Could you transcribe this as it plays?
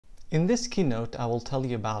In this keynote, I will tell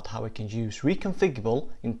you about how we can use reconfigurable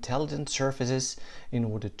intelligent surfaces in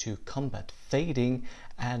order to combat fading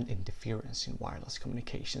and interference in wireless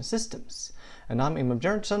communication systems. And I'm Imam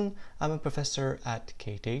Björnsson. I'm a professor at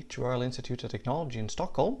KTH, Royal Institute of Technology in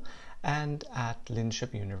Stockholm, and at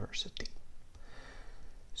Linköping University.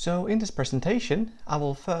 So in this presentation, I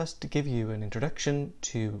will first give you an introduction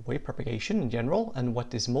to wave propagation in general and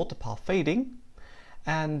what is multipath fading.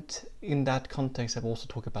 And in that context, I've also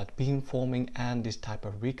talked about beamforming and this type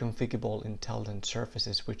of reconfigurable intelligent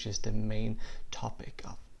surfaces, which is the main topic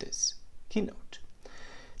of this keynote.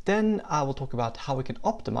 Then I will talk about how we can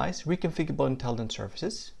optimize reconfigurable intelligent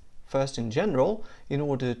surfaces, first in general, in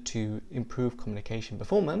order to improve communication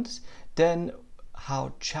performance, then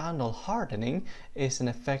how channel hardening is an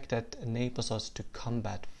effect that enables us to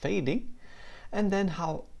combat fading, and then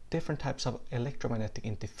how different types of electromagnetic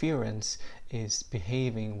interference is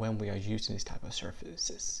behaving when we are using this type of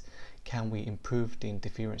surfaces. Can we improve the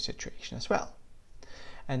interference situation as well?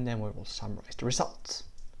 And then we will summarize the results.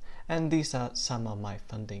 And these are some of my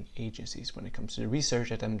funding agencies when it comes to the research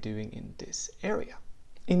that I'm doing in this area.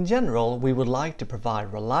 In general, we would like to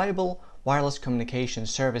provide reliable wireless communication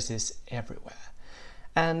services everywhere.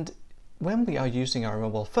 And when we are using our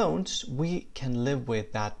mobile phones, we can live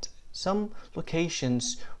with that. Some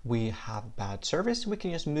locations we have bad service, we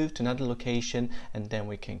can just move to another location and then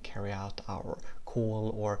we can carry out our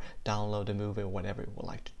call or download a movie or whatever we would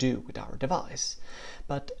like to do with our device.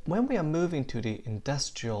 But when we are moving to the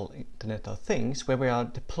industrial Internet of Things, where we are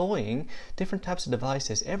deploying different types of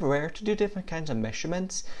devices everywhere to do different kinds of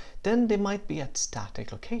measurements, then they might be at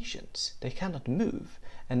static locations. They cannot move.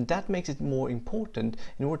 And that makes it more important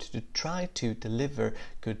in order to try to deliver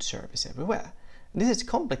good service everywhere. This is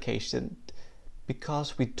complicated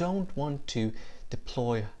because we don't want to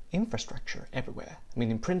deploy infrastructure everywhere. I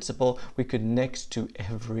mean, in principle, we could next to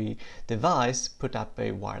every device put up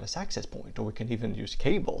a wireless access point, or we can even use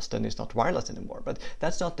cables, then it's not wireless anymore. But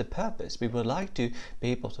that's not the purpose. We would like to be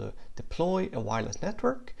able to deploy a wireless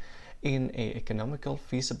network in an economical,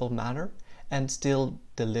 feasible manner and still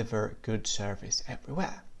deliver good service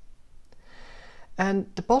everywhere. And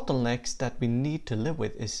the bottlenecks that we need to live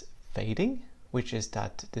with is fading, which is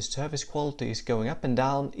that the service quality is going up and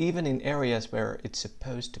down even in areas where it's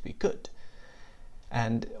supposed to be good.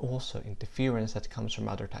 And also interference that comes from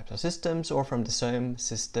other types of systems or from the same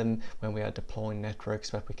system when we are deploying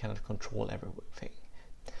networks but we cannot control everything.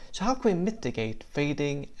 So how can we mitigate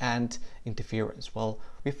fading and interference? Well,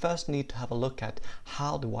 we first need to have a look at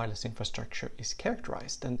how the wireless infrastructure is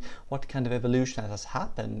characterized and what kind of evolution has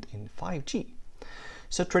happened in 5G.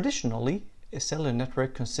 So traditionally, a cellular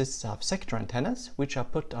network consists of sector antennas, which are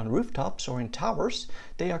put on rooftops or in towers.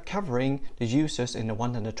 They are covering the users in a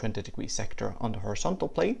 120-degree sector on the horizontal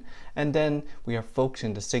plane, and then we are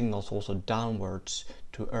focusing the signals also downwards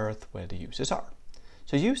to Earth where the users are.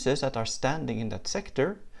 So users that are standing in that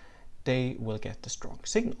sector, they will get a strong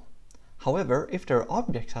signal. However, if there are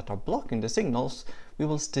objects that are blocking the signals, we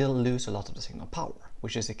will still lose a lot of the signal power,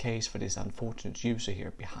 which is the case for this unfortunate user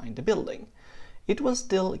here behind the building. It will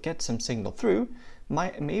still get some signal through,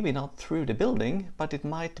 maybe not through the building, but it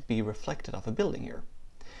might be reflected off a building here.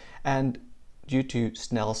 And due to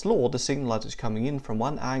Snell's law, the signal that is coming in from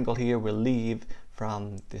one angle here will leave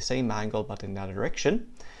from the same angle but in another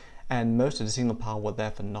direction. And most of the signal power will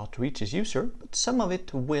therefore not reach its user, but some of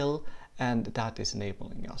it will, and that is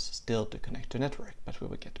enabling us still to connect to the network, but we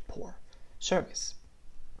will get poor service.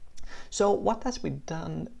 So what has been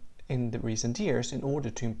done in the recent years in order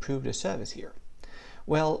to improve the service here?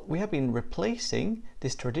 Well, we have been replacing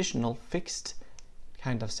this traditional fixed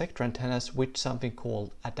kind of sector antennas with something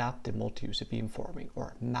called adaptive multi-user beamforming,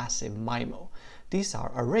 or massive MIMO. These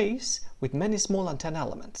are arrays with many small antenna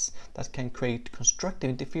elements that can create constructive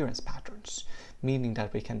interference patterns, meaning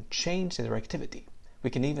that we can change the directivity. We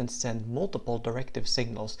can even send multiple directive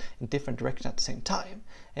signals in different directions at the same time,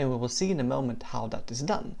 and we will see in a moment how that is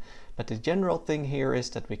done. But the general thing here is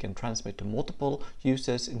that we can transmit to multiple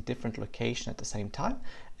users in different locations at the same time,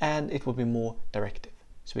 and it will be more directive.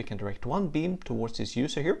 So we can direct one beam towards this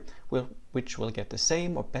user here, which will get the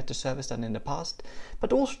same or better service than in the past.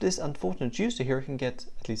 But also this unfortunate user here can get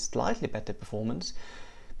at least slightly better performance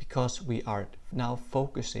because we are now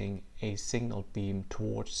focusing a signal beam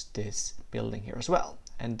towards this building here as well.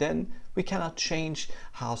 And then we cannot change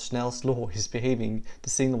how Snell's law is behaving.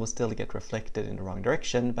 The signal will still get reflected in the wrong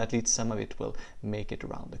direction, but at least some of it will make it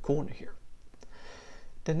around the corner here.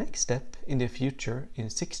 The next step in the future in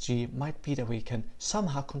 6G might be that we can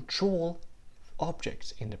somehow control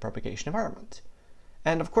objects in the propagation environment.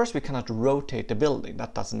 And of course we cannot rotate the building,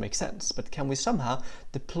 that doesn't make sense, but can we somehow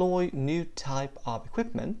deploy new type of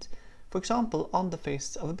equipment, for example on the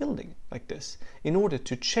face of a building like this, in order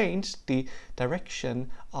to change the direction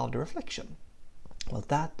of the reflection? Well,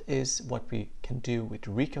 that is what we can do with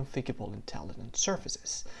reconfigurable intelligent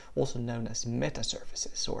surfaces, also known as meta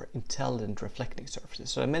surfaces or intelligent reflecting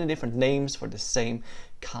surfaces. So there are many different names for the same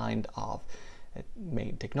kind of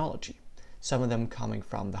main technology. Some of them coming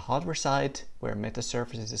from the hardware side, where meta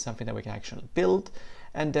surfaces is something that we can actually build,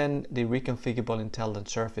 and then the reconfigurable intelligent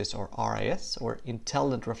surface, or RIS, or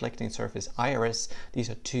intelligent reflecting surface, IRS. These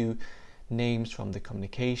are two names from the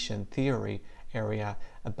communication theory area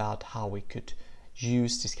about how we could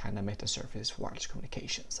use this kind of meta surface for wireless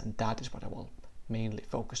communications, and that is what I will mainly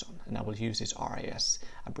focus on, and I will use this RIS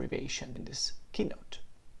abbreviation in this keynote.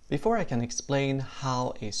 Before I can explain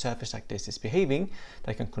how a surface like this is behaving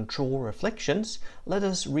that can control reflections, let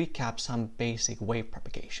us recap some basic wave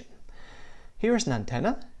propagation. Here is an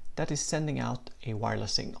antenna that is sending out a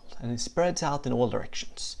wireless signal, and it spreads out in all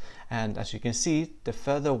directions. And as you can see, the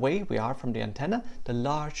further away we are from the antenna, the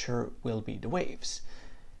larger will be the waves.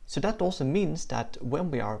 So that also means that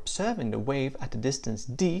when we are observing the wave at a distance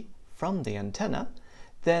d from the antenna,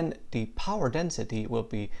 then the power density will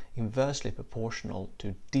be inversely proportional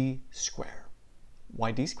to d square.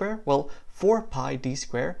 Why d square? Well, 4 pi d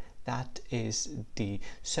square, that is the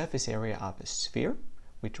surface area of a sphere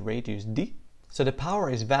with radius d. So the power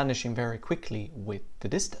is vanishing very quickly with the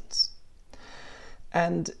distance.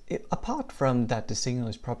 And apart from that the signal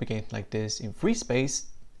is propagating like this in free space,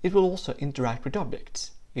 it will also interact with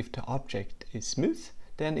objects. If the object is smooth,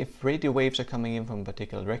 then if radio waves are coming in from a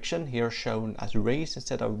particular direction, here shown as rays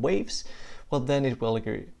instead of waves, well then it will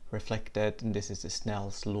be reflected, and this is the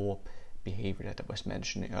Snell's law behavior that I was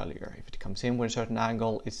mentioning earlier. If it comes in with a certain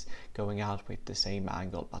angle, it's going out with the same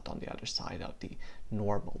angle but on the other side of the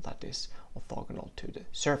normal that is orthogonal to the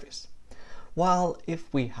surface. While if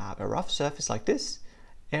we have a rough surface like this,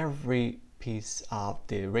 every piece of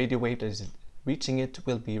the radio wave that is reaching it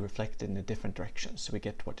will be reflected in a different direction, so we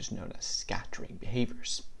get what is known as scattering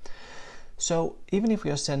behaviors. So even if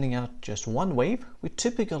we are sending out just one wave, we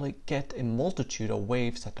typically get a multitude of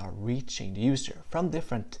waves that are reaching the user from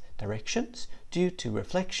different directions due to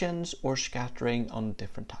reflections or scattering on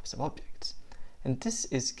different types of objects. And this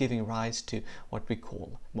is giving rise to what we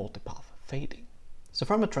call multipath fading. So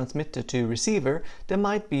from a transmitter to receiver, there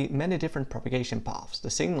might be many different propagation paths. The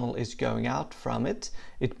signal is going out from it,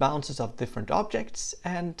 it bounces off different objects,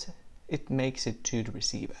 and it makes it to the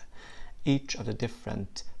receiver. Each of the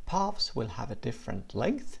different paths will have a different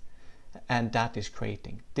length, and that is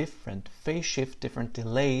creating different phase shift, different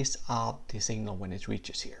delays of the signal when it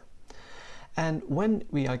reaches here. And when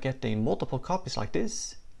we are getting multiple copies like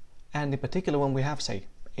this, and in particular when we have, say,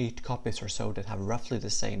 8 copies or so that have roughly the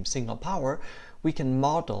same signal power, we can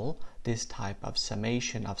model this type of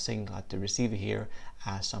summation of signal at the receiver here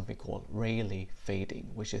as something called Rayleigh fading,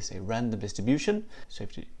 which is a random distribution. So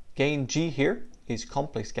if the gain G here is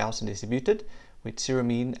complex Gaussian distributed with zero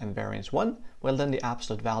mean and variance 1, well then the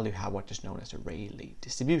absolute value have what is known as a Rayleigh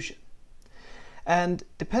distribution. And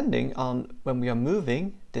depending on when we are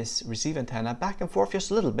moving this receiver antenna back and forth just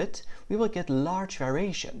a little bit, we will get large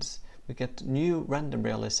variations. We get new random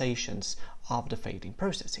realizations of the fading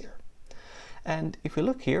process here. And if we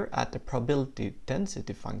look here at the probability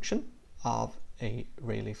density function of a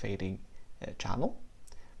Rayleigh fading channel,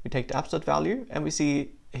 we take the absolute value and we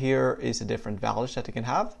see here is the different values that it can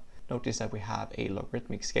have. Notice that we have a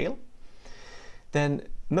logarithmic scale. Then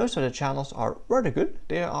most of the channels are rather good.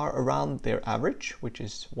 They are around their average, which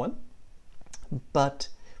is 1. But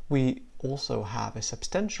we also have a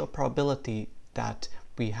substantial probability that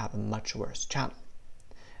we have a much worse channel.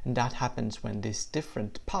 And that happens when these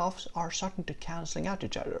different paths are starting to cancelling out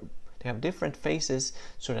each other. They have different phases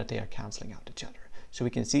so that they are cancelling out each other. So we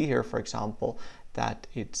can see here, for example, that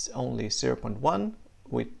it's only 0.1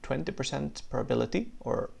 with 20% probability,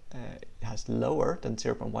 or it has lower than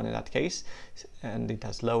 0.1 in that case, and it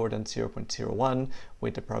has lower than 0.01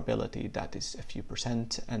 with the probability that is a few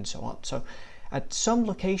percent, and so on. So at some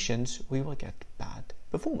locations we will get bad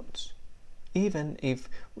performance, even if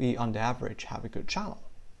we on the average have a good channel.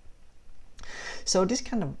 So this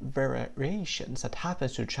kind of variations that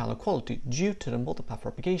happens to channel quality due to the multipath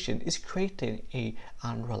propagation is creating a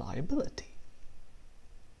unreliability.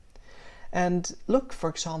 And look, for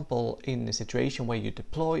example, in a situation where you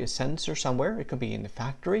deploy a sensor somewhere. It could be in a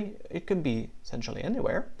factory, it can be essentially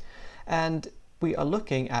anywhere, and we are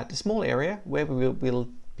looking at a small area where we will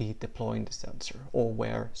be deploying the sensor, or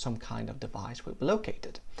where some kind of device will be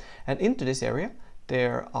located. And into this area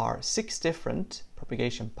there are 6 different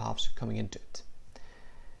propagation paths coming into it.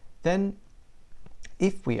 Then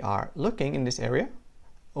if we are looking in this area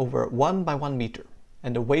over 1 by 1 meter,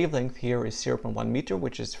 and the wavelength here is 0.1 meter,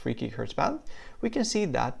 which is 3 GHz band, we can see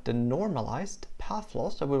that the normalized path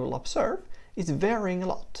loss that we will observe is varying a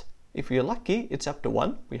lot. If we are lucky, it's up to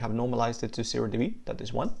 1. We have normalized it to 0 dB, that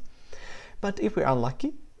is 1. But if we are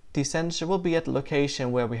unlucky, the sensor will be at a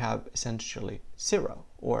location where we have essentially 0,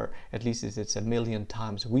 or at least it's a million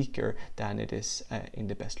times weaker than it is in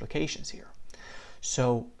the best locations here.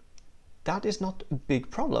 So that is not a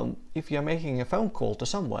big problem if you're making a phone call to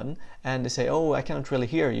someone and they say, oh, I cannot really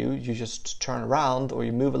hear you, you just turn around or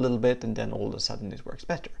you move a little bit and then all of a sudden it works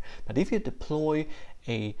better. But if you deploy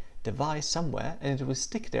a device somewhere and it will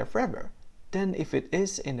stick there forever, then if it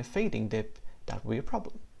is in a fading dip, that will be a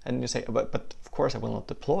problem. And you say, but of course I will not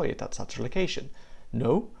deploy it at such a location.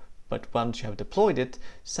 No, but once you have deployed it,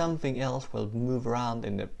 something else will move around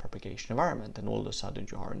in the propagation environment and all of a sudden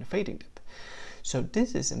you are in a fading dip. So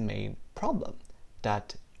this is a main problem,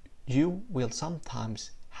 that you will sometimes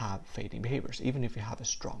have fading behaviors, even if you have a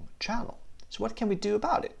strong channel. So what can we do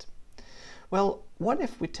about it? Well, what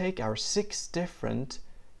if we take our 6 different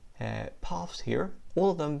paths here,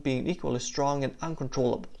 all of them being equally strong and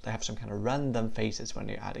uncontrollable. They have some kind of random phases when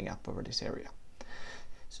you're adding up over this area.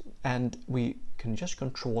 And we can just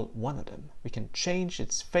control one of them. We can change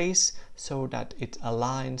its phase so that it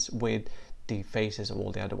aligns with the phases of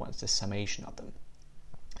all the other ones, the summation of them.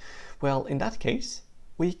 Well, in that case,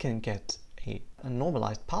 we can get a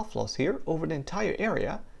normalized path loss here over the entire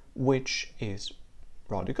area, which is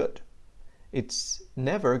rather good. It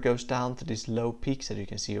never goes down to these low peaks that you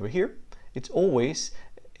can see over here. It always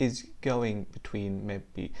is going between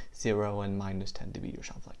maybe 0 and minus 10 dB or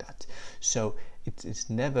something like that. So it's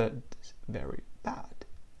never very bad.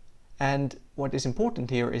 And what is important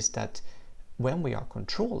here is that when we are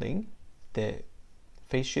controlling the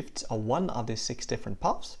phase shifts of one of the 6 different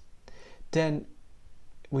paths, then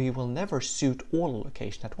we will never suit all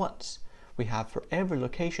locations at once. We have for every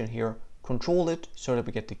location here control it so that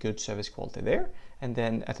we get the good service quality there, and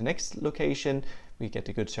then at the next location we get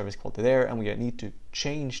the good service quality there, and we need to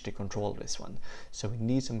change the control of this one. So we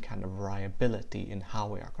need some kind of variability in how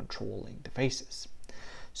we are controlling the phases.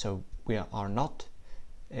 So we are not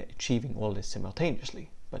achieving all this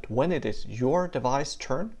simultaneously, but when it is your device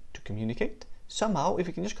turn to communicate, somehow if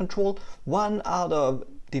you can just control one out of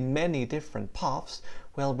the many different paths,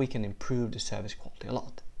 well, we can improve the service quality a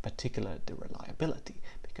lot, particularly the reliability,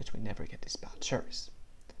 because we never get this bad service.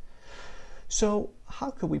 So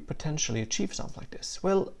how could we potentially achieve something like this?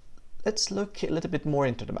 Well, let's look a little bit more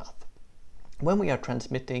into the math. When we are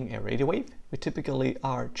transmitting a radio wave, we typically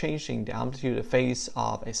are changing the amplitude or phase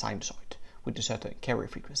of a sinusoid with a certain carrier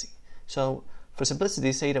frequency. So for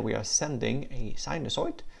simplicity, say that we are sending a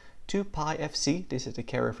sinusoid 2 pi fc, this is the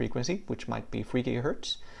carrier frequency, which might be 3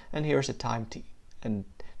 GHz, and here's a time t. And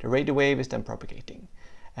the radio wave is then propagating,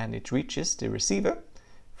 and it reaches the receiver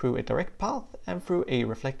through a direct path and through a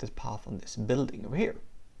reflected path on this building over here.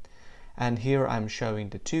 And here I'm showing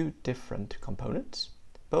the 2 different components.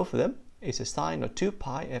 Both of them is a sine of 2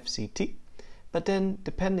 pi fct, but then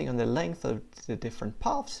depending on the length of the different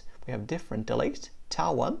paths, we have different delays,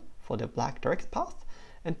 tau1 for the black direct path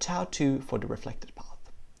and tau2 for the reflected path.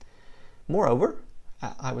 Moreover,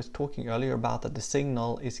 I was talking earlier about that the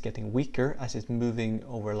signal is getting weaker as it's moving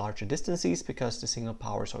over larger distances because the signal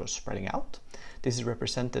power is sort of spreading out. This is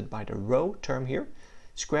represented by the rho term here.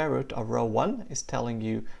 Square root of rho 1 is telling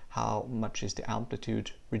you how much is the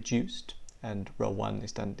amplitude reduced, and rho 1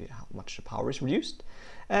 is then how much the power is reduced.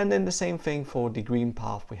 And then the same thing for the green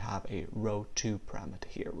path, we have a rho 2 parameter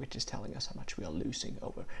here, which is telling us how much we are losing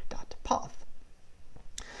over that path.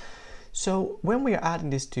 So when we are adding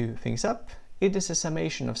these 2 things up, it is a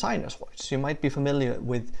summation of sinusoids. You might be familiar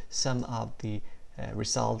with some of the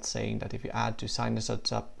results saying that if you add 2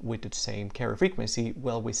 sinusoids up with the same carrier frequency,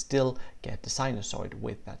 well, we still get the sinusoid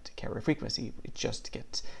with that carrier frequency. It just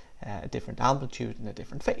gets a different amplitude and a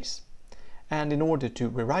different phase. And in order to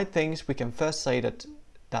rewrite things, we can first say that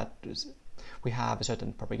we have a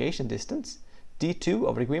certain propagation distance, d2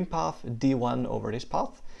 over the green path, d1 over this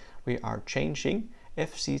path. We are changing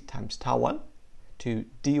fc times tau1 to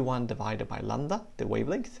d1 divided by lambda, the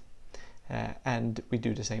wavelength, and we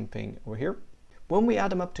do the same thing over here. When we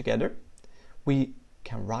add them up together, we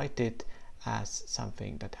can write it as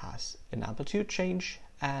something that has an amplitude change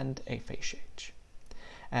and a phase change.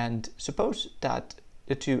 And suppose that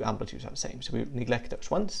the 2 amplitudes are the same, so we neglect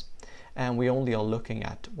those ones, and we only are looking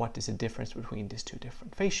at what is the difference between these 2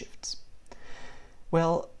 different phase shifts.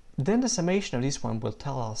 Well, then the summation of this one will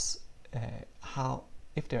tell us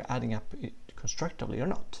if they're adding up constructively or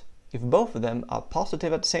not. If both of them are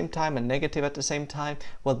positive at the same time and negative at the same time,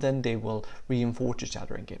 well, then they will reinforce each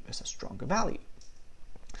other and give us a stronger value.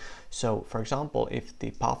 So, for example, if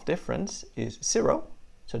the path difference is 0,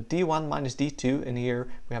 so d1 minus d2, and here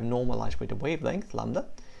we have normalized with the wavelength, lambda.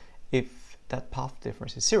 If that path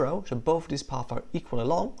difference is 0, so both these paths are equally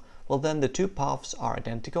long, well, then the two paths are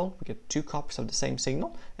identical. We get two copies of the same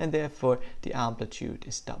signal, and therefore the amplitude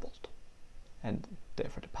is doubled. And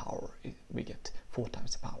therefore the power, we get 4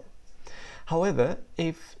 times the power. However,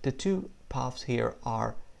 if the two paths here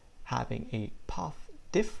are having a path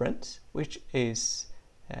difference, which is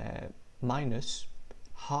minus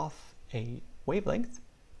half a wavelength,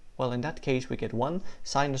 well, in that case we get one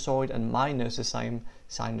sinusoid and minus the same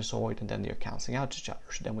sinusoid, and then they're cancelling out each other,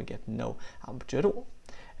 so then we get no amplitude at all.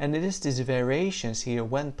 And it is these variations here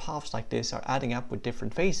when paths like this are adding up with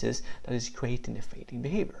different phases that is creating the fading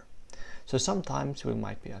behavior. So sometimes we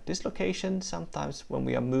might be at this location, sometimes when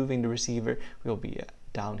we are moving the receiver we'll be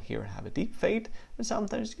down here and have a deep fade, and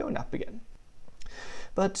sometimes going up again.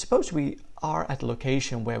 But suppose we are at a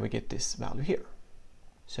location where we get this value here.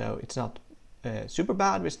 So it's not super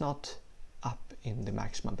bad, but it's not up in the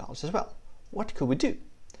maximum values as well. What could we do?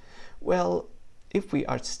 Well, if we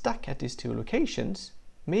are stuck at these two locations,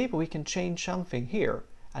 maybe we can change something here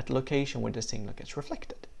at the location where the signal gets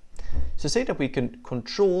reflected. So say that we can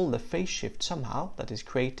control the phase shift somehow that is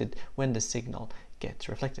created when the signal gets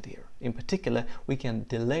reflected here. In particular, we can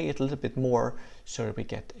delay it a little bit more so that we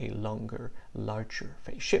get a longer, larger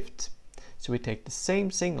phase shift. So we take the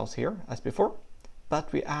same signals here as before,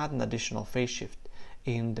 but we add an additional phase shift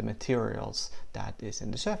in the materials that is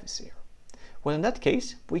in the surface here. Well, in that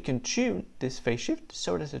case, we can tune this phase shift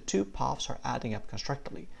so that the two paths are adding up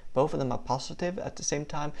constructively. Both of them are positive at the same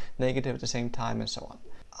time, negative at the same time, and so on.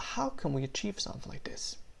 How can we achieve something like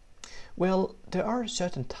this? Well, there are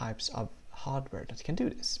certain types of hardware that can do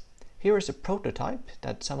this. Here is a prototype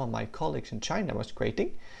that some of my colleagues in China was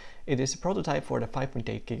creating. It is a prototype for the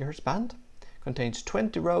 5.8 GHz band. Contains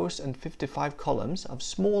 20 rows and 55 columns of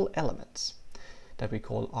small elements that we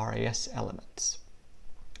call RAS elements.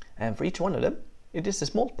 And for each one of them, it is a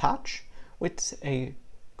small patch with a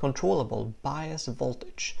controllable bias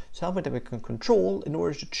voltage, something that we can control in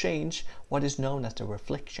order to change what is known as the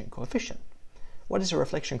reflection coefficient. What is a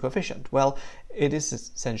reflection coefficient? Well, it is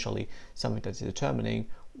essentially something that is determining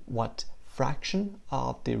what fraction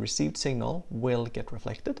of the received signal will get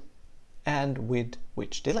reflected and with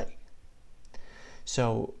which delay.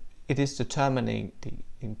 So it is determining the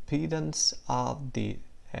impedance of the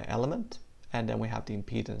element, and then we have the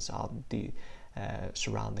impedance of the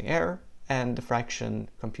surrounding air, and the fraction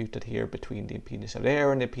computed here between the impedance of the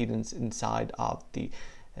air and the impedance inside of the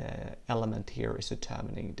element here is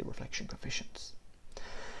determining the reflection coefficients.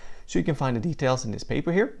 So you can find the details in this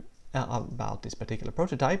paper here about this particular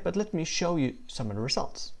prototype, but let me show you some of the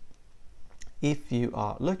results. If you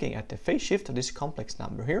are looking at the phase shift of this complex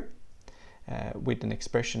number here, with an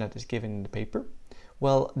expression that is given in the paper,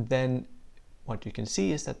 well, then what you can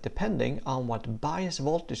see is that depending on what bias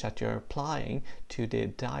voltage that you're applying to the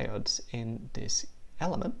diodes in this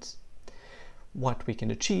element, what we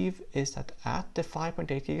can achieve is that at the 5.8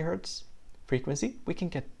 GHz frequency, we can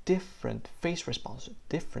get different phase responses,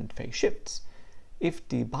 different phase shifts. If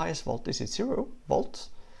the bias voltage is 0 volts,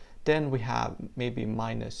 then we have maybe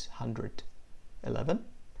minus 111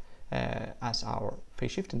 as our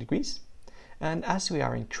phase shift in degrees. And as we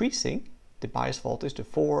are increasing the bias voltage to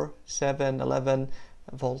 4, 7, 11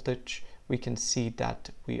 voltage, we can see that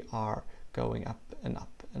we are going up and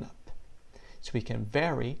up and up. So we can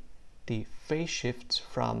vary the phase shifts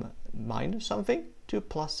from minus something to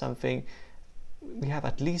plus something. We have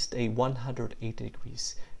at least a 180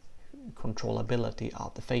 degrees controllability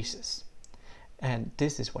of the phases. And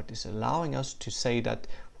this is what is allowing us to say that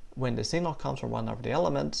when the signal comes from one of the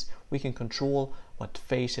elements, we can control what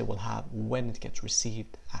phase it will have when it gets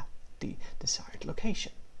received at the desired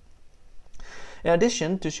location. In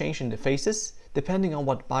addition to changing the phases, depending on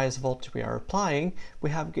what bias voltage we are applying, we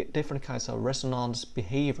have different kinds of resonance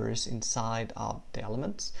behaviors inside of the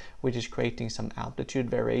elements, which is creating some amplitude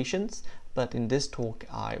variations. But in this talk,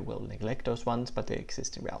 I will neglect those ones, but they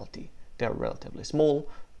exist in reality. They are relatively small.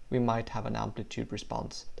 We might have an amplitude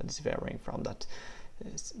response that is varying from that.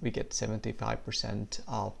 We get 75%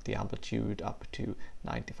 of the amplitude up to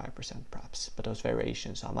 95% perhaps, but those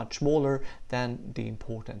variations are much smaller than the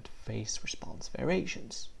important phase response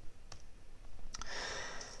variations.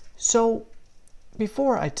 So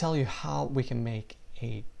before I tell you how we can make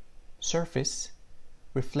a surface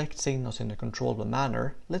reflect signals in a controllable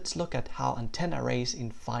manner, let's look at how antenna arrays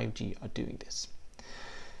in 5G are doing this.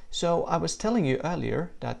 So I was telling you earlier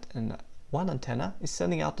that one antenna is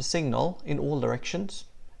sending out the signal in all directions,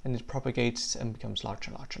 and it propagates and becomes larger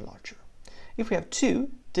and larger and larger. If we have two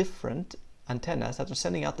different antennas that are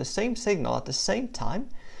sending out the same signal at the same time,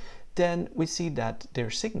 then we see that their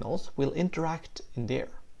signals will interact in the air.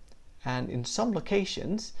 And in some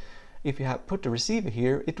locations, if you have put the receiver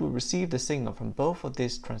here, it will receive the signal from both of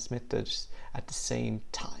these transmitters at the same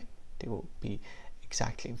time. They will be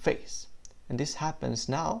exactly in phase. And this happens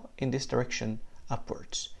now in this direction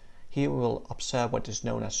upwards. Here we will observe what is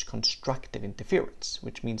known as constructive interference,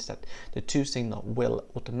 which means that the two signals will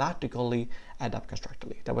automatically add up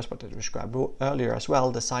constructively. That was what I described earlier as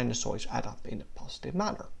well. The sinusoids add up in a positive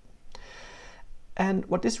manner. And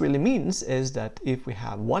what this really means is that if we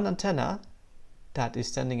have one antenna that is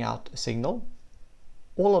sending out a signal,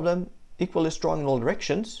 all of them equally strong in all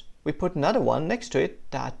directions, we put another one next to it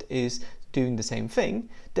that is doing the same thing,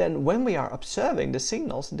 then when we are observing the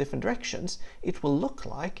signals in different directions, it will look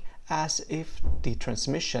like as if the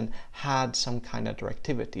transmission had some kind of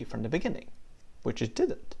directivity from the beginning, which it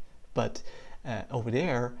didn't. But over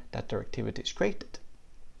there, that directivity is created.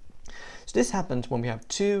 So this happens when we have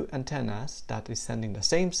two antennas that is sending the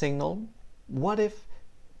same signal. What if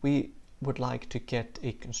we would like to get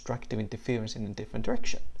a constructive interference in a different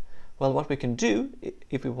direction? Well, what we can do,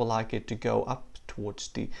 if we would like it to go up towards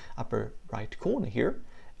the upper right corner here,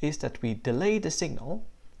 is that we delay the signal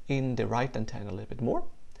in the right antenna a little bit more,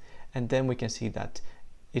 and then we can see that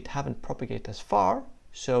it haven't propagated as far,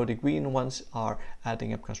 so the green ones are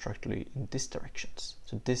adding up constructively in this directions.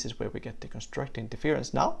 So this is where we get the constructive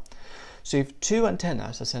interference now. So if two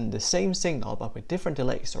antennas are sending the same signal but with different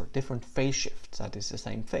delays or different phase shifts, that is the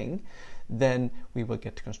same thing, then we will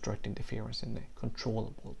get constructive interference in the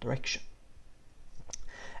controllable direction.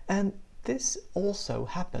 And this also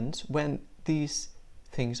happens when these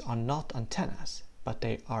things are not antennas, but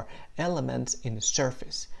they are elements in the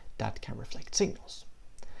surface that can reflect signals.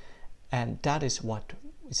 And that is what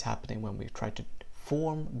is happening when we try to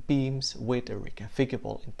form beams with a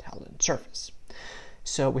reconfigurable intelligent surface.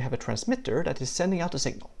 So we have a transmitter that is sending out a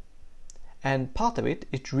signal, and part of it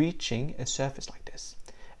is reaching a surface like this,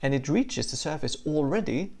 and it reaches the surface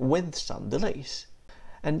already with some delays.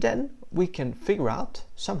 And then we can figure out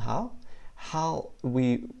somehow how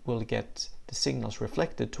we will get the signals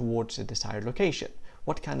reflected towards a desired location.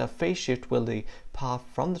 What kind of phase shift will the path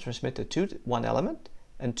from the transmitter to one element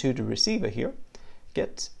and to the receiver here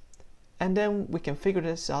get? And then we can figure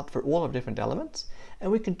this out for all of different elements,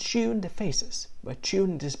 and we can tune the phases by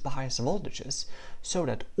tuning these bias voltages so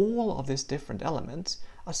that all of these different elements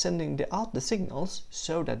are sending out the signals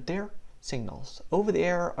so that their signals over the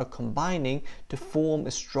air are combining to form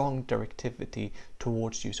a strong directivity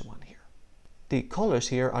towards user one here. The colors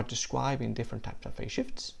here are describing different types of phase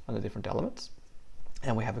shifts on the different elements,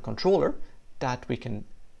 and we have a controller that we can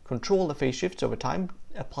control the phase shifts over time,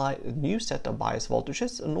 apply a new set of bias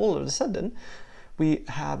voltages, and all of a sudden we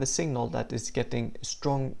have a signal that is getting a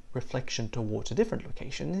strong reflection towards a different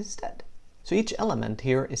location instead. So each element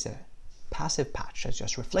here is a passive patch that's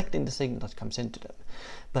just reflecting the signal that comes into them.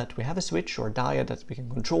 But we have a switch or a diode that we can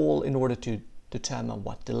control in order to determine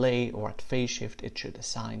what delay or what phase shift it should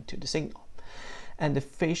assign to the signal. And the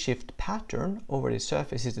phase shift pattern over the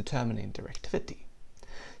surface is determining directivity.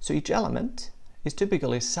 So each element is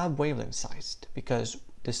typically sub-wavelength sized, because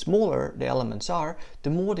the smaller the elements are, the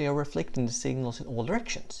more they are reflecting the signals in all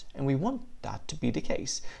directions. And we want that to be the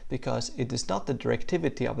case, because it is not the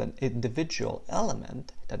directivity of an individual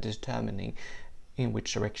element that is determining in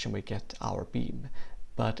which direction we get our beam,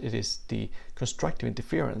 but it is the constructive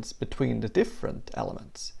interference between the different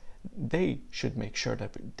elements. They should make sure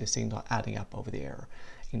that the signals are adding up over the air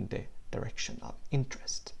in the direction of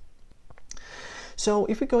interest. So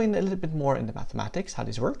if we go in a little bit more in the mathematics, how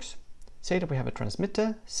this works, say that we have a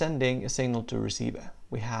transmitter sending a signal to a receiver.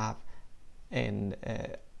 We have an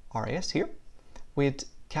RAS here with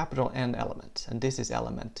capital N elements, and this is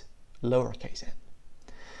element lowercase n.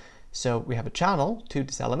 So we have a channel to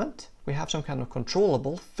this element. We have some kind of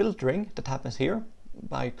controllable filtering that happens here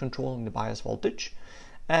by controlling the bias voltage,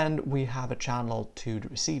 and we have a channel to the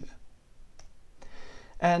receiver.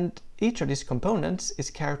 And each of these components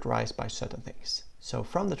is characterized by certain things. So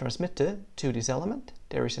from the transmitter to this element,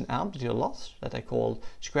 there is an amplitude loss that I call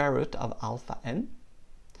square root of alpha n,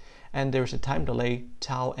 and there is a time delay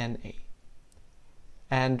tau na.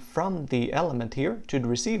 And from the element here to the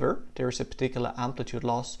receiver, there is a particular amplitude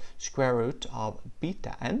loss square root of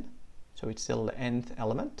beta n, so it's still the nth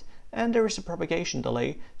element, and there is a propagation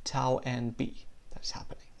delay tau nb that is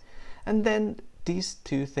happening. And then these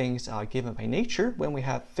two things are given by nature when we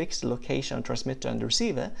have fixed location of transmitter and the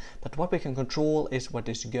receiver, but what we can control is what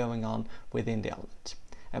is going on within the element.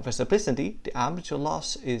 And for simplicity, the amplitude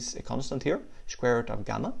loss is a constant here, square root of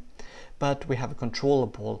gamma, but we have a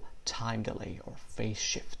controllable time delay or phase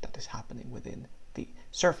shift that is happening within the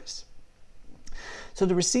surface. So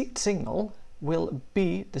the received signal will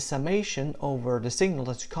be the summation over the signal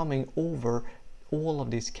that's coming over all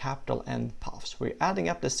of these capital N paths. We're adding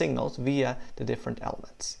up the signals via the different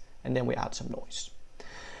elements, and then we add some noise.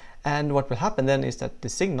 And what will happen then is that the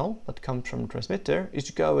signal that comes from the transmitter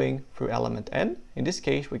is going through element N. In this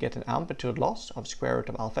case, we get an amplitude loss of square root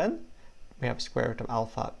of alpha N. We have square root of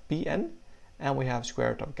alpha Bn, and we have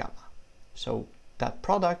square root of gamma. So that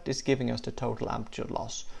product is giving us the total amplitude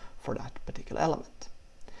loss for that particular element.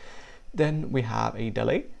 Then we have a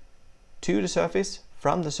delay to the surface,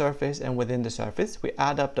 from the surface, and within the surface. We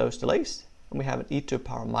add up those delays, and we have an e to the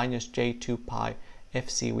power minus j2 pi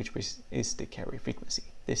fc, which is the carrier frequency.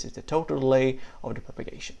 This is the total delay of the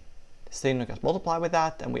propagation. The signal gets multiplied with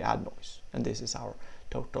that, and we add noise. And this is our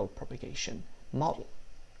total propagation model.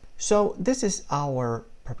 So this is our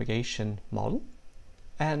propagation model.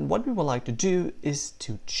 And what we would like to do is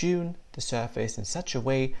to tune the surface in such a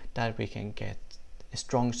way that we can get a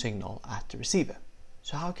strong signal at the receiver.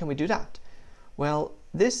 So how can we do that? Well,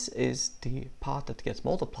 this is the part that gets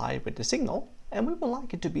multiplied with the signal, and we would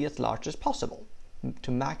like it to be as large as possible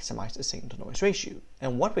to maximize the signal to noise ratio.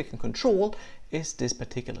 And what we can control is this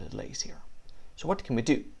particular delays here. So what can we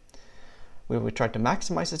do? When we try to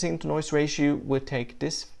maximize the signal to noise ratio, we take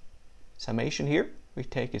this summation here, we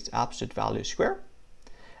take its absolute value square,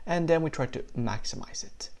 and then we try to maximize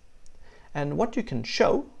it. And what you can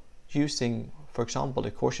show using, for example,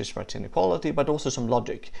 the Cauchy-Schwarz inequality, but also some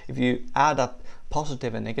logic. If you add up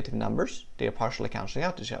positive and negative numbers, they are partially cancelling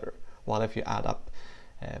out each other, while if you add up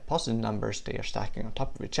positive numbers, they are stacking on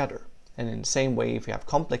top of each other. And in the same way, if you have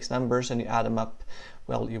complex numbers and you add them up,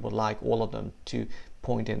 well, you would like all of them to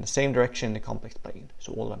point in the same direction in the complex plane,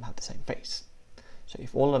 so all of them have the same phase. So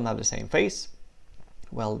if all of them have the same phase,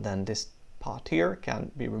 well, then this part here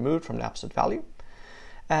can be removed from the absolute value,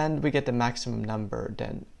 and we get the maximum number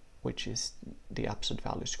then, which is the absolute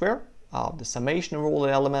value square of the summation of all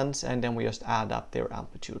the elements, and then we just add up their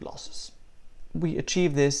amplitude losses. We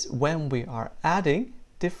achieve this when we are adding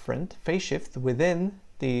different phase shifts within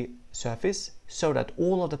the surface, so that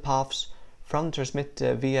all of the paths from the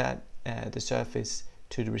transmitter via the surface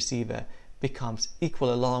to the receiver becomes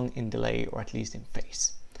equal along in delay, or at least in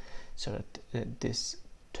phase, so that this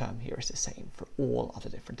term here is the same for all of the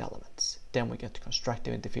different elements. Then we get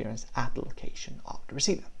constructive interference at the location of the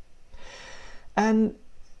receiver. And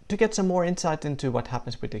to get some more insight into what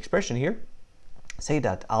happens with the expression here, say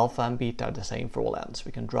that alpha and beta are the same for all n's.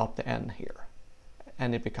 We can drop the n here,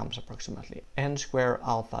 and it becomes approximately n square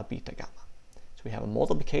alpha beta gamma. So we have a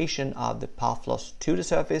multiplication of the path loss to the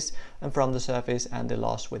surface and from the surface, and the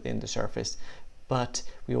loss within the surface, but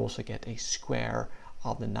we also get a square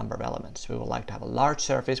of the number of elements. We would like to have a large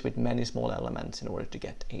surface with many small elements in order to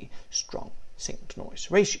get a strong signal to noise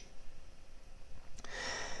ratio.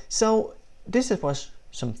 So this was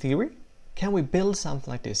some theory. Can we build something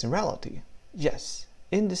like this in reality? Yes.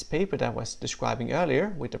 In this paper that I was describing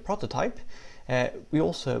earlier with the prototype, we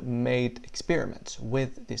also made experiments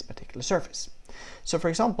with this particular surface. So for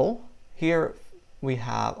example, here we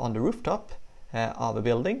have on the rooftop of a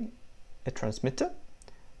building a transmitter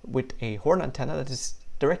with a horn antenna that is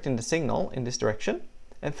directing the signal in this direction,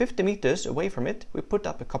 and 50 meters away from it we put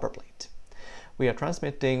up a copper plate. We are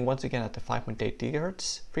transmitting once again at the 5.8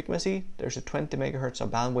 GHz frequency. There's a 20 megahertz of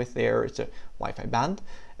bandwidth there. It's a Wi-Fi band,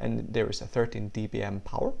 and there is a 13 dBm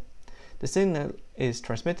power. The signal is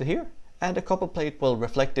transmitted here, and the copper plate will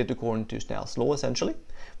reflect it according to Snell's law essentially.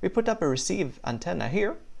 We put up a receive antenna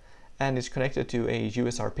here, and it's connected to a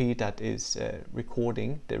USRP that is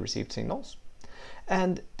recording the received signals.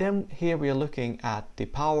 And then here we are looking at the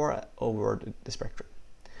power over the spectrum.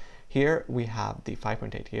 Here we have the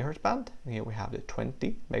 5.8 GHz band, and here we have the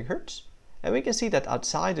 20 megahertz. And we can see that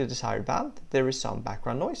outside the desired band there is some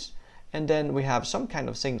background noise, and then we have some kind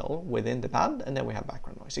of signal within the band, and then we have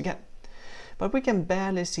background noise again. But we can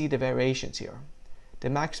barely see the variations here. The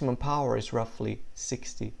maximum power is roughly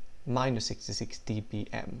minus 66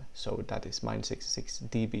 dBm, so that is minus 66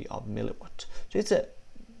 dB of milliwatt. So it's a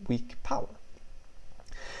weak power.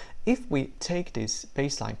 If we take this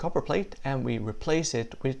baseline copper plate and we replace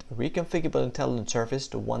it with a reconfigurable intelligent surface,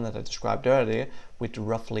 the one that I described earlier, with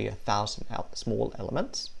roughly 1,000 small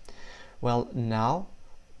elements, well, now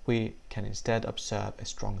we can instead observe a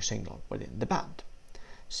strong signal within the band.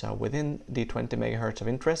 So within the 20 megahertz of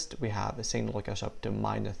interest, we have a signal that goes up to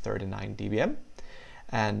minus 39 dBm,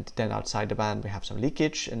 and then outside the band we have some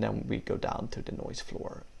leakage, and then we go down to the noise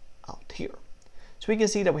floor out here. So we can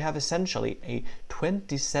see that we have essentially a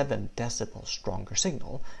 27 decibel stronger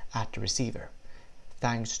signal at the receiver,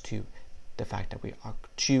 thanks to the fact that we are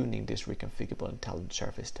tuning this reconfigurable intelligent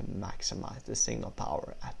surface to maximize the signal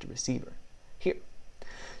power at the receiver here.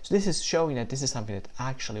 So this is showing that this is something that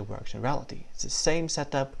actually works in reality. It's the same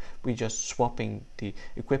setup, we're just swapping the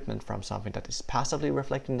equipment from something that is passively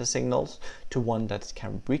reflecting the signals to one that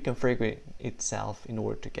can reconfigure itself in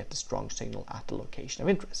order to get the strong signal at the location of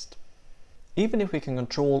interest. Even if we can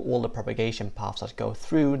control all the propagation paths that go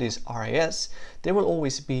through this RAS, there will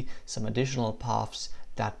always be some additional paths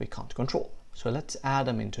that we can't control. So let's add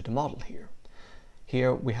them into the model here.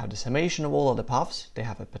 Here we have the summation of all of the paths. They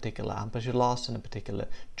have a particular amplitude loss and a particular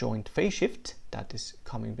joint phase shift that is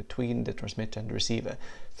coming between the transmitter and the receiver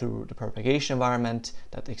through the propagation environment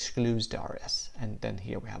that excludes the RAS. And then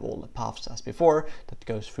here we have all the paths as before that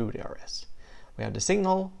goes through the RAS. We have the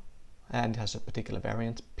signal, and it has a particular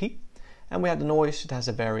variance P. And we have the noise, it has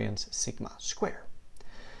a variance sigma square.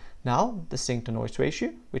 Now the sync to noise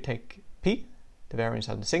ratio, we take P, the variance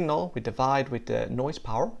of the signal, we divide with the noise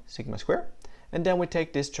power, sigma square, and then we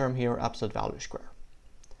take this term here, absolute value square.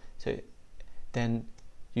 So then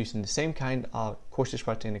using the same kind of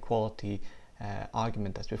Cauchy-Schwarz inequality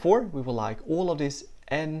argument as before, we will like all of these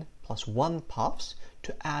n plus 1 paths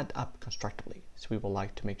to add up constructively. So we will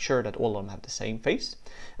like to make sure that all of them have the same phase.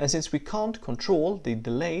 And since we can't control the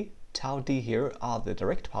delay tau d here are the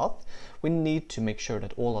direct path, we need to make sure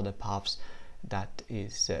that all of the paths that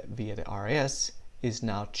is via the RAS is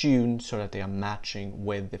now tuned so that they are matching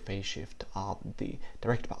with the phase shift of the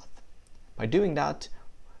direct path. By doing that,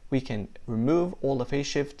 we can remove all the phase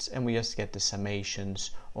shifts and we just get the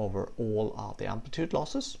summations over all of the amplitude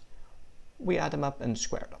losses. We add them up and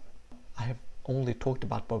square them. I have only talked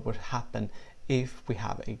about what would happen if we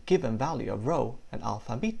have a given value of rho and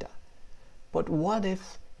alpha and beta. But what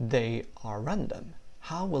if they are random?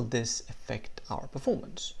 How will this affect our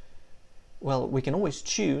performance? Well, we can always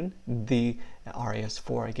tune the RAS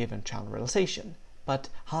for a given channel realization, but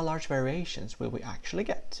how large variations will we actually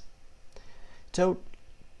get? So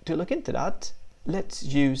to look into that, let's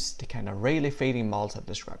use the kind of Rayleigh fading models I've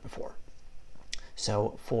described before.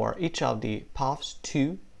 So for each of the paths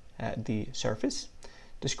to the surface,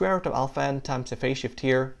 the square root of alpha n times the phase shift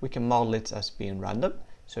here, we can model it as being random.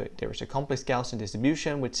 So there is a complex Gaussian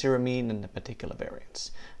distribution with zero mean and a particular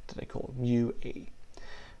variance that I call mu a.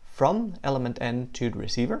 From element n to the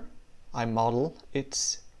receiver, I model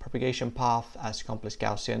its propagation path as complex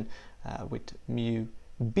Gaussian with mu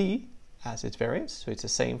b as its variance, so it's the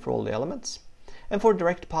same for all the elements. And for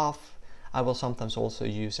direct path, I will sometimes also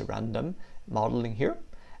use a random modeling here,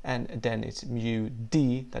 and then it's mu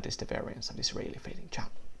d that is the variance of this Rayleigh fading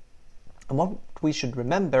channel. And what we should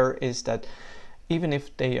remember is that even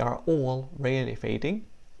if they are all Rayleigh fading,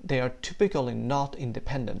 they are typically not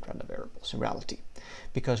independent random variables in reality,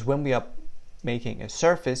 because when we are making a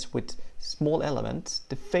surface with small elements,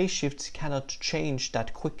 the phase shifts cannot change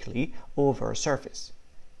that quickly over a surface.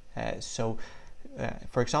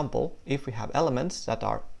 For example, if we have elements that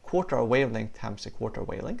are quarter of wavelength times a quarter of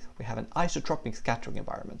wavelength, we have an isotropic scattering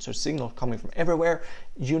environment, so signal coming from everywhere,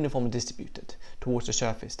 uniformly distributed towards the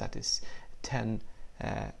surface that is 10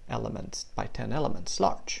 elements by 10 elements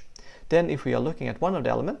large. Then if we are looking at one of the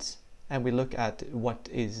elements and we look at what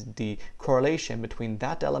is the correlation between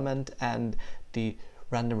that element and the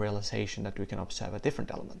random realization that we can observe at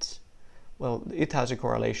different elements. Well, it has a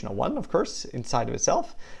correlation of 1, of course, inside of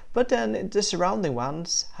itself, but then the surrounding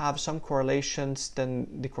ones have some correlations, then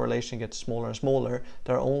the correlation gets smaller and smaller.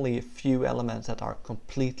 There are only a few elements that are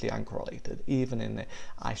completely uncorrelated, even in the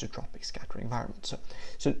isotropic scattering environment.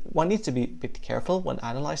 So one needs to be a bit careful when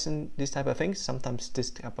analyzing these type of things. Sometimes this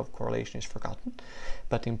type of correlation is forgotten,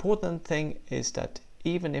 but the important thing is that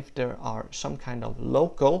even if there are some kind of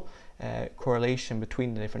local correlation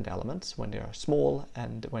between the different elements when they are small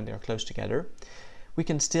and when they are close together, we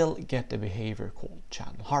can still get a behavior called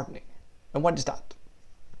channel hardening. And what is that?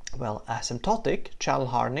 Well, asymptotic channel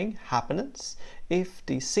hardening happens if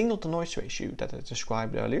the signal to noise ratio that I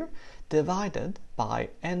described earlier divided by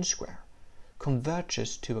n square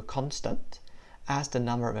converges to a constant as the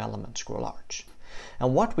number of elements grow large.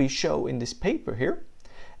 And what we show in this paper here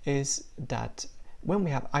is that when we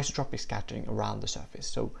have isotropic scattering around the surface,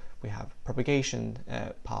 so we have propagation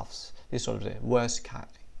paths, this is sort of the worst kind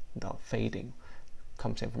of fading,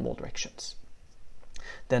 comes in from all directions.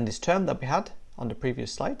 Then this term that we had on the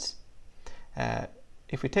previous slides,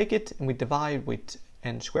 if we take it and we divide with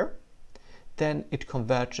n square, then it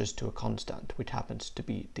converges to a constant, which happens to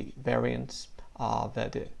be the variance of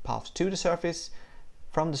the paths to the surface.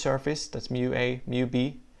 From the surface, that's mu a, mu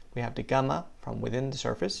b, we have the gamma from within the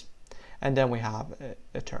surface, And then we have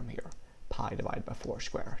a term here, pi divided by 4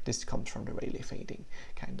 square. This comes from the Rayleigh fading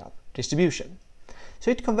kind of distribution.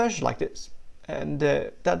 So it converges like this. And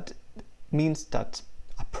that means that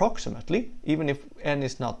approximately, even if n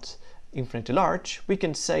is not infinitely large, we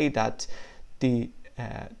can say that the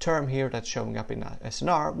term here that's showing up in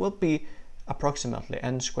SNR will be approximately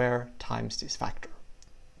n squared times this factor.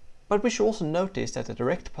 But we should also notice that the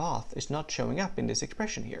direct path is not showing up in this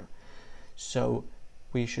expression here. So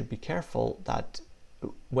we should be careful that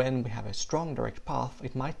when we have a strong direct path,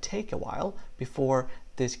 it might take a while before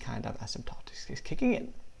this kind of asymptotics is kicking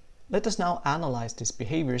in. Let us now analyze these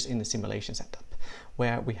behaviors in the simulation setup,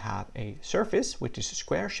 where we have a surface which is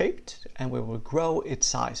square shaped, and we will grow its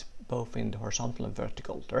size both in the horizontal and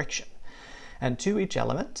vertical direction. And to each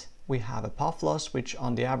element, we have a path loss which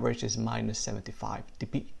on the average is minus 75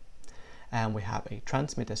 dB. And we have a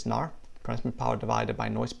transmit SNR, transmit power divided by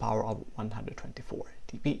noise power of 124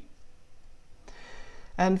 dB.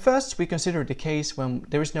 And first we consider the case when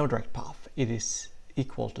there is no direct path, it is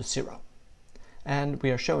equal to 0. And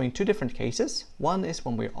we are showing two different cases. One is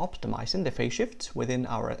when we're optimizing the phase shifts within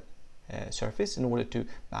our surface in order to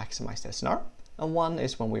maximize the SNR, and one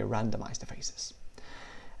is when we randomize the phases.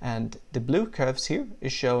 And the blue curves here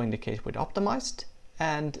is showing the case with optimized,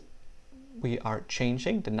 and we are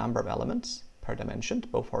changing the number of elements per dimension,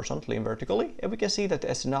 both horizontally and vertically, and we can see that the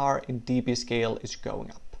SNR in dB scale is going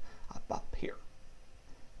up here.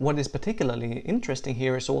 What is particularly interesting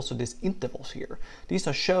here is also these intervals here. These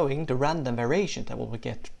are showing the random variation that we will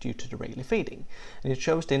get due to the Rayleigh fading. And it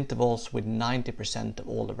shows the intervals with 90% of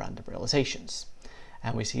all the random realizations.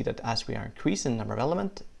 And we see that as we are increasing the number of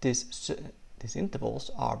elements, these intervals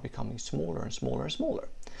are becoming smaller and smaller and smaller.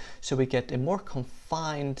 So we get a more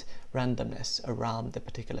confined randomness around the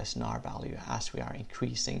particular SNR value as we are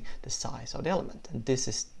increasing the size of the element. And this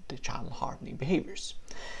is the channel hardening behaviors.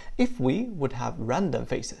 If we would have random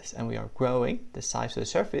phases and we are growing the size of the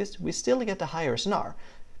surface, we still get a higher SNR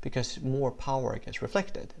because more power gets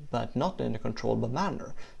reflected, but not in a controllable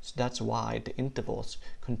manner. So that's why the intervals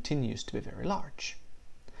continues to be very large.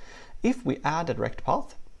 If we add a direct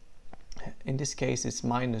path, in this case it's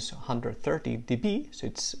minus 130 dB, so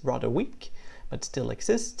it's rather weak, but still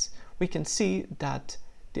exists, we can see that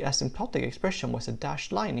the asymptotic expression was a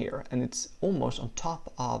dashed line here, and it's almost on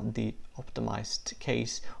top of the optimized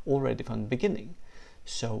case already from the beginning.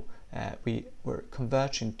 So we were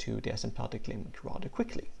converging to the asymptotic limit rather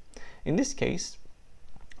quickly. In this case,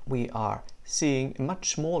 we are seeing a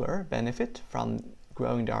much smaller benefit from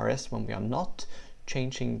growing the RS when we are not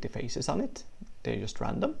changing the phases on it. They're just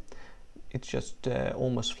random. It's just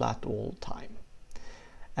almost flat all the time.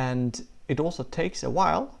 And it also takes a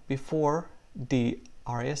while before the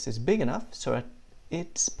RS is big enough so that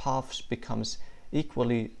its path becomes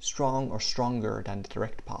equally strong or stronger than the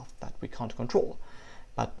direct path that we can't control.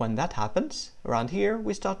 But when that happens, around here,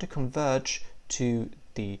 we start to converge to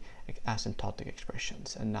the asymptotic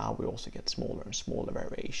expressions, and now we also get smaller and smaller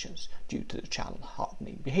variations due to the channel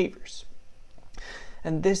hardening behaviors.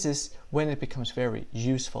 And this is when it becomes very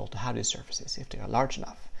useful to have these surfaces if they are large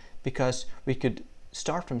enough, because we could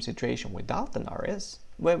start from a situation without an RS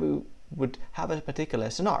where we would have a particular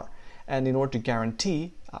SNR, and in order to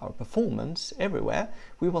guarantee our performance everywhere,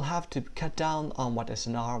 we will have to cut down on what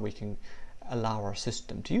SNR we can allow our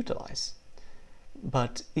system to utilize.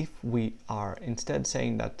 But if we are instead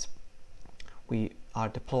saying that we are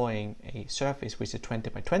deploying a surface which is 20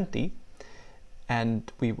 by 20,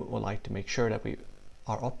 and we would like to make sure that we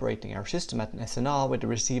are operating our system at an SNR where the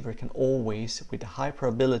receiver can always, with a high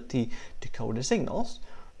probability, decode the signals,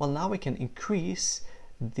 well, now we can increase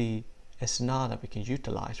the SNR that we can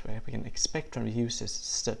utilize, where we can expect from the users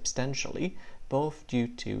substantially, both due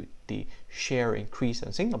to the sheer increase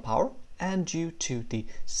in signal power and due to the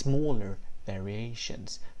smaller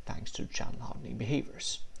variations thanks to channel hardening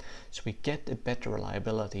behaviors. So we get a better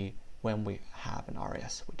reliability when we have an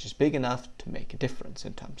RS which is big enough to make a difference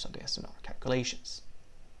in terms of the SNR calculations.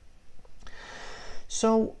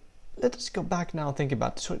 So let us go back now and think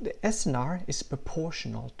about this. So the SNR is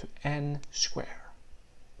proportional to n squared.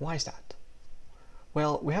 Why is that?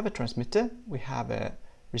 Well, we have a transmitter, we have a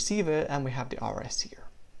receiver, and we have the RS here.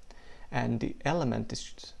 And the element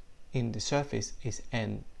is in the surface is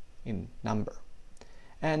n in number.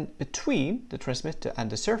 And between the transmitter and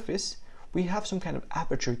the surface, we have some kind of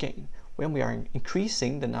aperture gain. When we are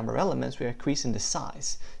increasing the number of elements, we are increasing the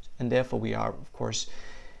size. And therefore we are, of course,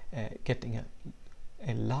 getting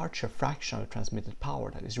a larger fraction of transmitted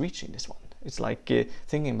power that is reaching this one. It's like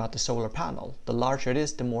thinking about the solar panel. The larger it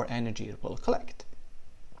is, the more energy it will collect.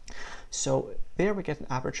 So there we get an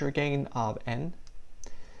aperture gain of n.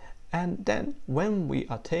 And then when we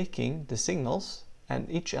are taking the signals and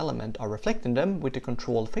each element are reflecting them with the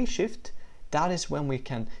control phase shift, that is when we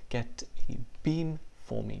can get a beam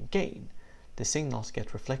forming gain. The signals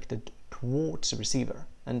get reflected towards the receiver,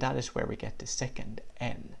 and that is where we get the second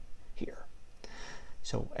n here.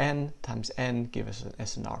 So n times n gives us an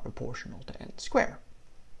SNR proportional to n square.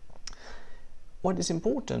 What is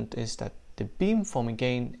important is that the beam forming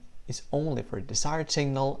gain is only for a desired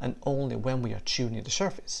signal and only when we are tuning the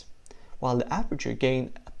surface, while the aperture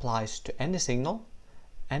gain applies to any signal,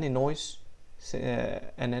 any noise,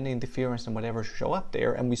 and any interference and whatever show up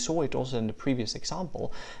there. And we saw it also in the previous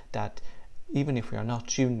example that even if we are not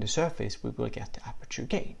tuning the surface, we will get the aperture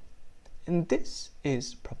gain. And this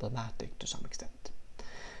is problematic to some extent.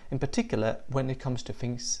 In particular, when it comes to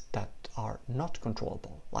things that are not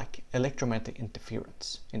controllable, like electromagnetic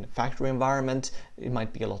interference. In a factory environment, it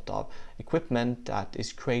might be a lot of equipment that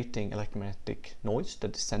is creating electromagnetic noise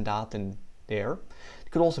that is sent out in the air.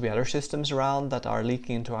 It could also be other systems around that are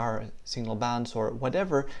leaking into our signal bands, or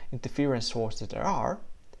whatever interference sources there are.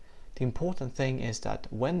 The important thing is that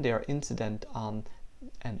when they are incident on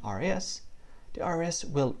an RS, the RS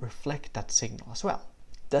will reflect that signal as well.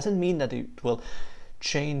 Doesn't mean that it will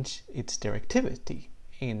change its directivity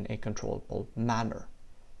in a controllable manner.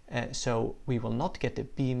 So we will not get the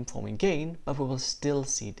beam forming gain, but we will still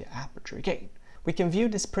see the aperture gain. We can view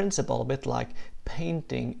this principle a bit like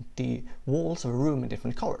painting the walls of a room in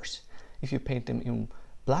different colors. If you paint them in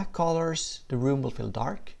black colors, the room will feel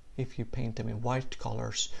dark. If you paint them in white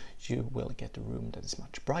colors, you will get a room that is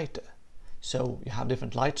much brighter. So you have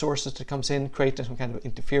different light sources that comes in, creating some kind of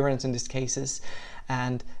interference in these cases.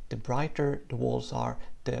 And the brighter the walls are,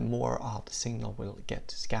 the more of the signal will get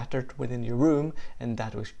scattered within your room, and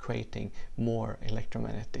that is creating more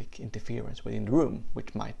electromagnetic interference within the room,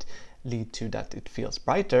 which might lead to that it feels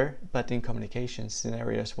brighter, but in communication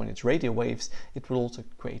scenarios when it's radio waves, it will also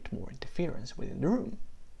create more interference within the room.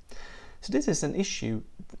 So this is an issue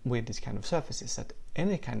with these kind of surfaces, that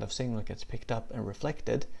any kind of signal gets picked up and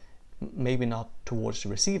reflected, maybe not towards the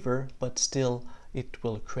receiver, but still it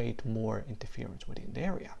will create more interference within the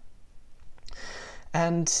area.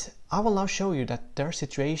 And I will now show you that there are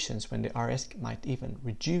situations when the RS might even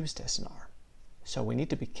reduce the SNR. So we need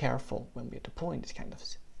to be careful when we are deploying this kind of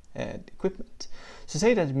equipment. So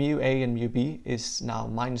say that mu A and mu B is now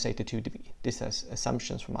minus 82 dB. This has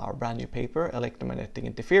assumptions from our brand new paper, Electromagnetic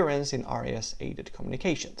Interference in RAS-Aided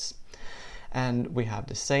Communications. And we have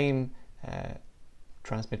the same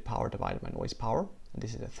transmit power divided by noise power. And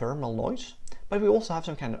this is a thermal noise, but we also have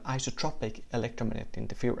some kind of isotropic electromagnetic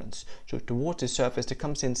interference. So towards the surface there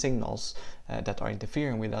comes in signals that are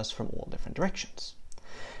interfering with us from all different directions.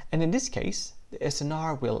 And in this case, the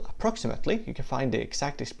SNR will approximately, you can find the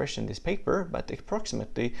exact expression in this paper, but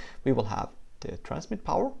approximately we will have the transmit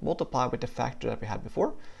power multiplied with the factor that we had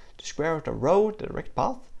before, the square root of rho, the direct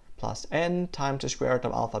path, plus n times the square root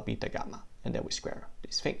of alpha, beta, gamma. And then we square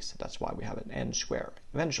these things. That's why we have an n square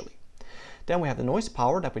eventually. Then we have the noise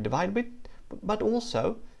power that we divide with, but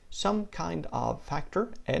also some kind of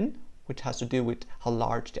factor n, which has to do with how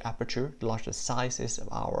large the aperture, the large the size is of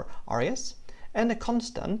our RAS, and a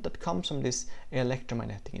constant that comes from this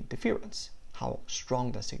electromagnetic interference, how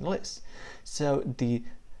strong the signal is. So the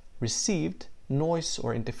received noise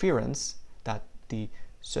or interference that the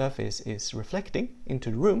surface is reflecting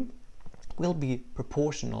into the room will be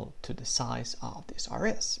proportional to the size of this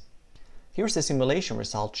RS. Here's the simulation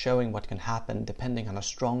result showing what can happen depending on how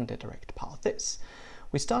strong the direct path is.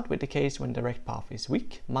 We start with the case when the direct path is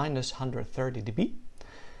weak, minus 130 dB.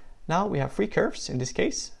 Now we have three curves in this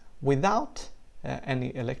case without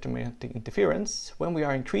any electromagnetic interference. When we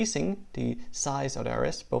are increasing the size of the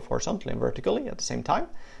RS both horizontally and vertically at the same time,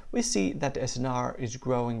 we see that the SNR is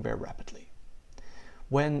growing very rapidly.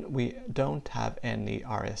 When we don't have any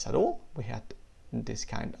RS at all, we have this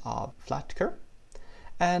kind of flat curve.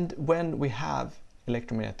 And when we have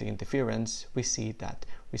electromagnetic interference, we see that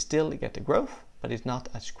we still get the growth, but it's not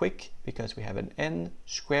as quick because we have an n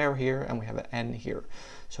square here and we have an n here.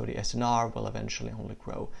 So the SNR will eventually only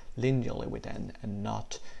grow linearly with n and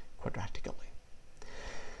not quadratically.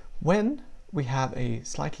 When we have a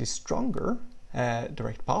slightly stronger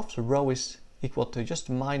direct path, so rho is equal to just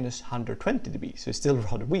minus 120 dB, so it's still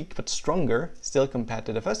rather weak, but stronger still compared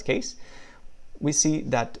to the first case, we see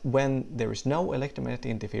that when there is no electromagnetic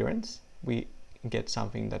interference, we get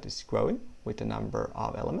something that is growing with the number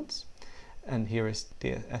of elements. And here is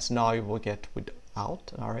the SNR you will get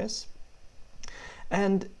without an RS.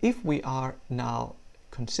 And if we are now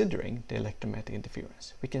considering the electromagnetic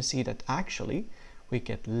interference, we can see that actually we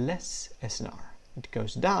get less SNR. It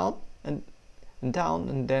goes down, and and down,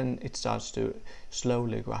 and then it starts to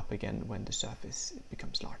slowly go up again when the surface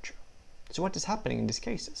becomes larger. So what is happening in these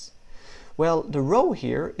cases? Well, the rho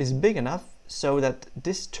here is big enough so that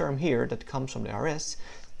this term here that comes from the RS,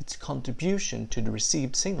 its contribution to the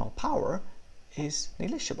received signal power is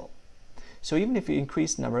negligible. So even if you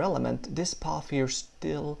increase the number element, this path here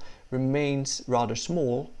still remains rather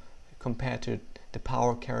small compared to the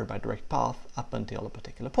power carried by direct path up until a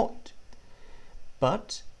particular point.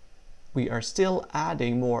 But we are still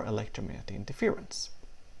adding more electromagnetic interference.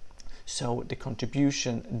 So the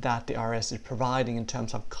contribution that the RS is providing in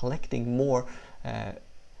terms of collecting more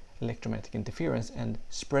electromagnetic interference and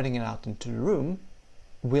spreading it out into the room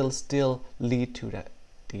will still lead to that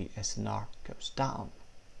the SNR goes down.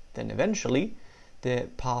 Then eventually the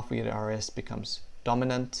path with the RS becomes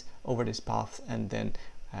dominant over this path, and then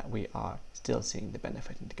we are still seeing the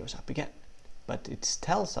benefit and it goes up again. But it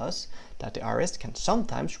tells us that the RS can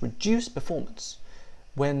sometimes reduce performance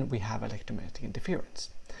when we have electromagnetic interference.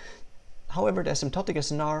 However, the asymptotic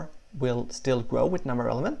SNR will still grow with number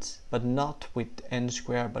of elements, but not with n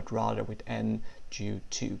squared, but rather with n due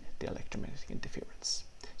to the electromagnetic interference.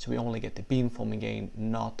 So we only get the beamforming gain,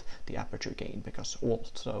 not the aperture gain, because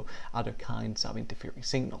also other kinds of interfering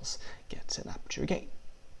signals gets an aperture gain.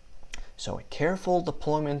 So a careful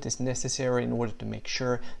deployment is necessary in order to make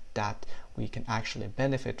sure that we can actually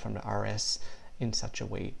benefit from the RS in such a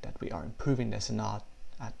way that we are improving the SNR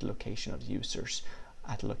at the location of the users,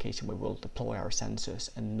 at the location where we will deploy our sensors,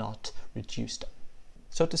 and not reduce them.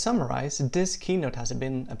 So to summarize, this keynote has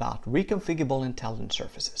been about reconfigurable intelligent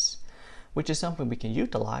surfaces, which is something we can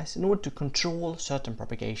utilize in order to control certain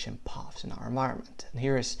propagation paths in our environment. And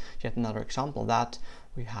here is yet another example of that.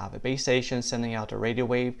 We have a base station sending out a radio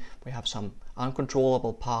wave. We have some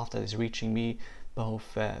uncontrollable path that is reaching me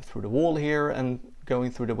both through the wall here and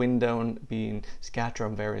going through the window and being scattered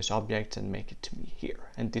on various objects and make it to me here.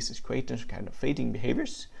 And this is creating some kind of fading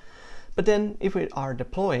behaviors. But then if we are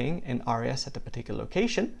deploying an RS at a particular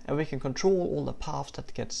location and we can control all the paths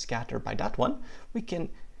that get scattered by that one, we can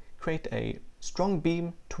create a strong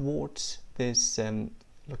beam towards this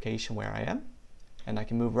location where I am, and I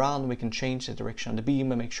can move around. We can change the direction of the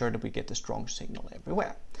beam and make sure that we get a strong signal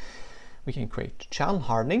everywhere. We can create channel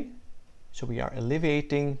hardening, so we are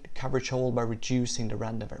alleviating the coverage hole by reducing the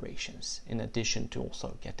random variations, in addition to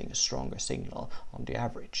also getting a stronger signal on the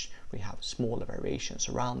average. We have smaller variations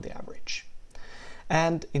around the average.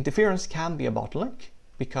 And interference can be a bottleneck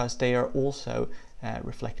because they are also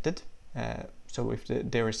reflected. So if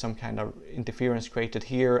there is some kind of interference created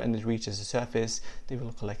here and it reaches the surface, they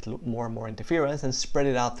will collect more and more interference and spread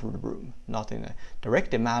it out through the room, not in a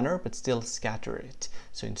directed manner, but still scatter it.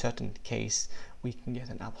 So in certain case, we can get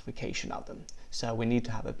an amplification of them. So we need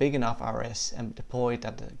to have a big enough RS and deploy it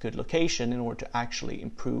at a good location in order to actually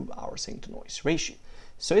improve our signal to noise ratio.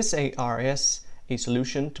 So is a RS a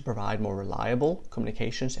solution to provide more reliable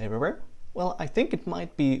communications everywhere? Well, I think it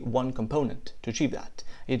might be one component to achieve that.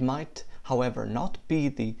 It might, however, not be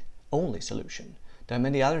the only solution. There are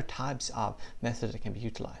many other types of methods that can be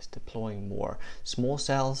utilized, deploying more small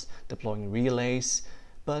cells, deploying relays,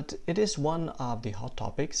 but it is one of the hot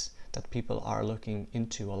topics that people are looking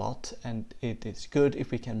into a lot, and it is good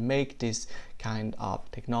if we can make this kind of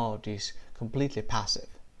technologies completely passive.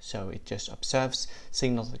 So it just observes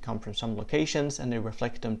signals that come from some locations and they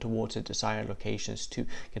reflect them towards the desired locations to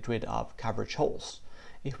get rid of coverage holes.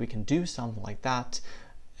 If we can do something like that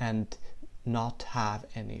and not have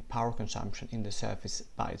any power consumption in the surface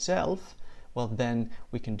by itself, well, then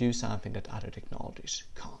we can do something that other technologies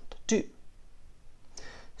can't do.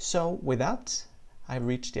 So with that, I've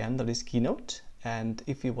reached the end of this keynote, and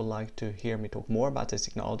if you would like to hear me talk more about this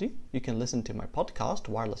technology, you can listen to my podcast,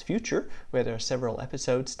 Wireless Future, where there are several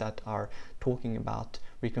episodes that are talking about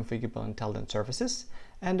reconfigurable intelligent surfaces,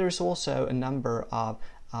 and there's also a number of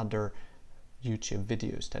other YouTube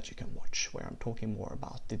videos that you can watch where I'm talking more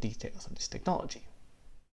about the details of this technology.